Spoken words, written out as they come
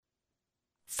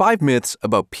5 myths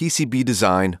about PCB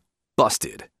design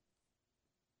busted.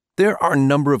 There are a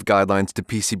number of guidelines to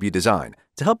PCB design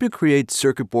to help you create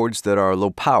circuit boards that are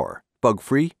low power,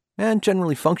 bug-free, and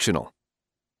generally functional.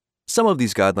 Some of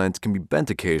these guidelines can be bent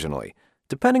occasionally,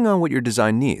 depending on what your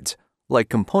design needs, like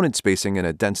component spacing in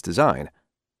a dense design.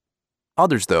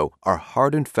 Others, though, are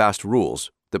hard and fast rules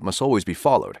that must always be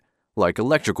followed, like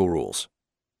electrical rules.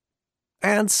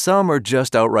 And some are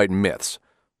just outright myths,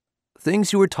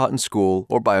 things you were taught in school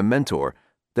or by a mentor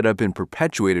that have been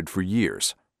perpetuated for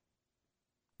years.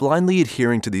 Blindly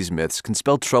adhering to these myths can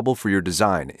spell trouble for your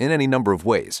design in any number of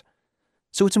ways,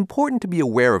 so it's important to be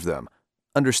aware of them,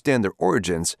 understand their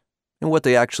origins, and what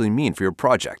they actually mean for your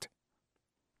project.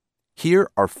 Here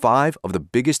are 5 of the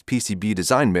biggest PCB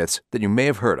design myths that you may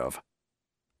have heard of.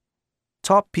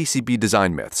 Top PCB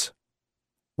design myths.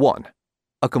 1.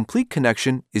 A complete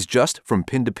connection is just from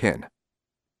pin to pin.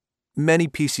 Many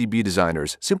PCB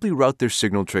designers simply route their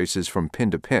signal traces from pin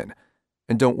to pin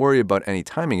and don't worry about any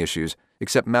timing issues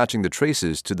except matching the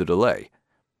traces to the delay.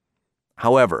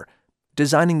 However,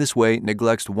 designing this way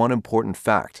neglects one important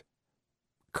fact.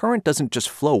 Current doesn't just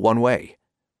flow one way.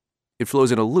 It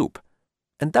flows in a loop,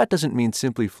 and that doesn't mean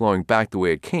simply flowing back the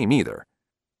way it came either.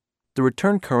 The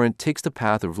return current takes the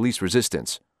path of least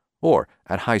resistance, or,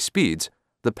 at high speeds,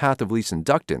 the path of least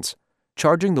inductance,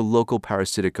 charging the local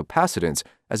parasitic capacitance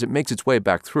as it makes its way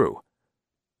back through.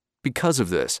 Because of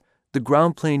this, the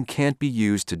ground plane can't be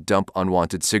used to dump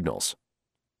unwanted signals.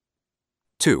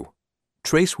 2.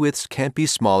 Trace widths can't be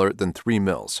smaller than 3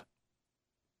 mils.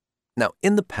 Now,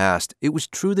 in the past, it was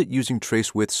true that using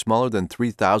trace widths smaller than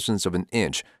 0.003 of an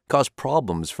inch caused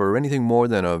problems for anything more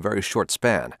than a very short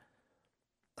span.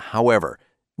 However,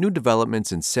 new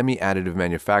developments in semi-additive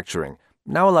manufacturing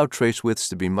now allow trace widths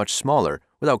to be much smaller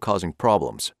without causing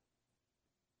problems.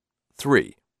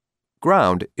 3.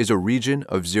 Ground is a region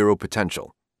of zero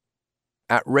potential.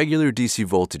 At regular DC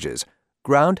voltages,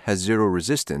 ground has zero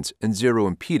resistance and zero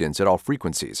impedance at all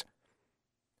frequencies.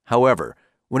 However,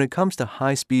 when it comes to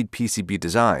high-speed PCB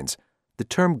designs, the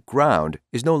term ground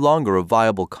is no longer a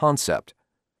viable concept.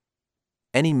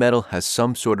 Any metal has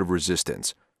some sort of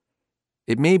resistance.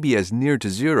 It may be as near to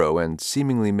zero and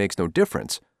seemingly makes no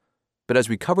difference, but as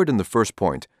we covered in the first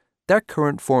point, that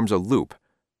current forms a loop,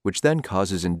 which then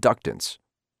causes inductance.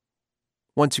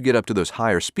 Once you get up to those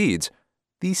higher speeds,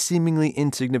 these seemingly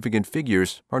insignificant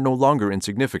figures are no longer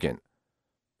insignificant,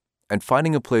 and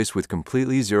finding a place with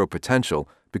completely zero potential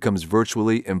becomes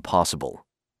virtually impossible.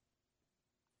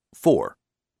 4.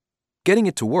 Getting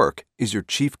it to work is your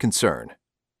chief concern.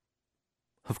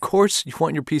 Of course, you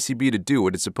want your PCB to do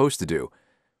what it's supposed to do,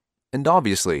 and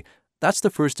obviously, that's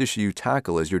the first issue you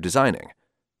tackle as you're designing,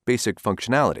 basic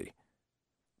functionality.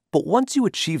 But once you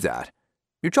achieve that,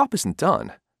 your job isn't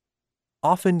done.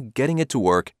 Often, getting it to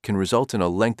work can result in a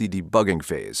lengthy debugging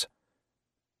phase.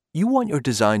 You want your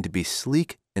design to be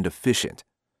sleek and efficient.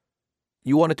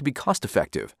 You want it to be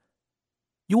cost-effective.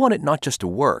 You want it not just to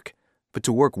work, but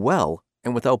to work well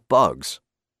and without bugs.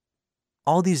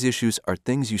 All these issues are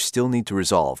things you still need to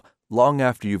resolve long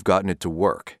after you've gotten it to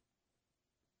work.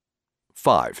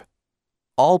 5.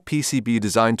 All PCB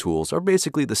design tools are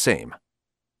basically the same.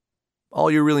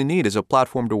 All you really need is a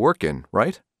platform to work in,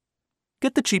 right?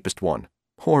 Get the cheapest one,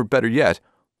 or better yet,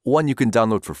 one you can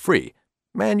download for free,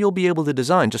 and you'll be able to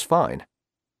design just fine.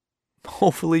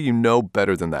 Hopefully you know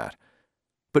better than that.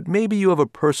 But maybe you have a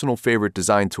personal favorite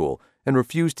design tool and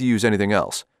refuse to use anything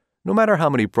else, no matter how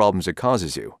many problems it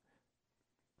causes you.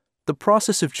 The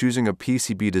process of choosing a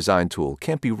PCB design tool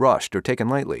can't be rushed or taken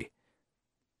lightly.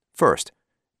 First,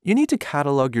 you need to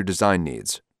catalog your design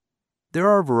needs. There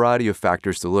are a variety of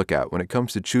factors to look at when it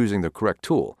comes to choosing the correct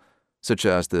tool, such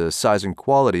as the size and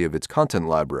quality of its content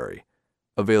library,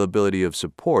 availability of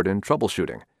support and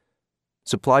troubleshooting,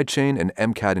 supply chain and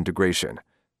MCAD integration, and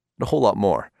a whole lot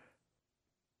more.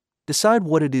 Decide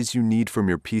what it is you need from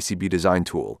your PCB design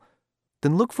tool,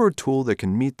 then look for a tool that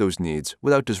can meet those needs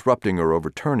without disrupting or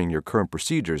overturning your current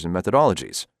procedures and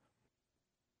methodologies.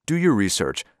 Do your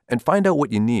research and find out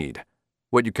what you need,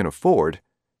 what you can afford,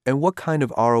 and what kind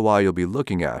of ROI you'll be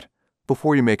looking at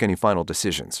before you make any final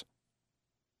decisions.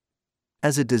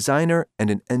 As a designer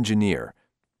and an engineer,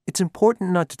 it's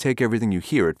important not to take everything you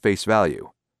hear at face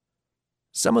value.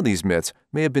 Some of these myths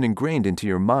may have been ingrained into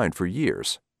your mind for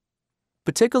years.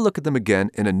 But take a look at them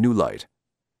again in a new light.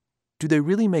 Do they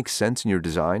really make sense in your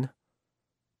design?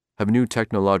 Have new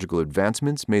technological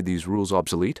advancements made these rules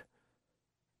obsolete?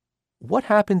 What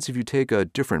happens if you take a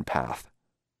different path?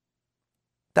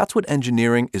 That's what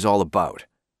engineering is all about.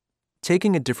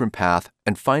 Taking a different path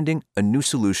and finding a new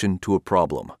solution to a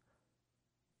problem.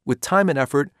 With time and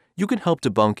effort, you can help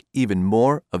debunk even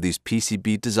more of these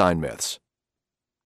PCB design myths.